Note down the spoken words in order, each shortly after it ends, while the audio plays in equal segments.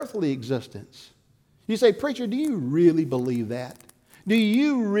earthly existence. You say, preacher, do you really believe that? Do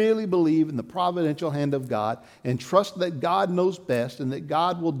you really believe in the providential hand of God and trust that God knows best and that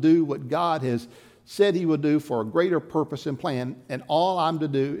God will do what God has said he will do for a greater purpose and plan, and all I'm to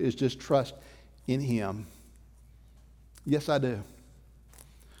do is just trust in him? Yes, I do.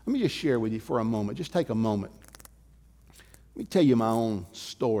 Let me just share with you for a moment. Just take a moment. Let me tell you my own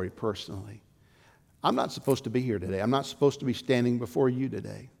story personally. I'm not supposed to be here today. I'm not supposed to be standing before you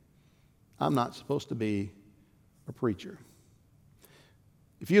today. I'm not supposed to be a preacher.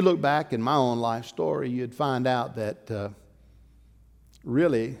 If you look back in my own life story, you'd find out that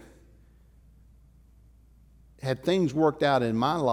really, had things worked out in my life,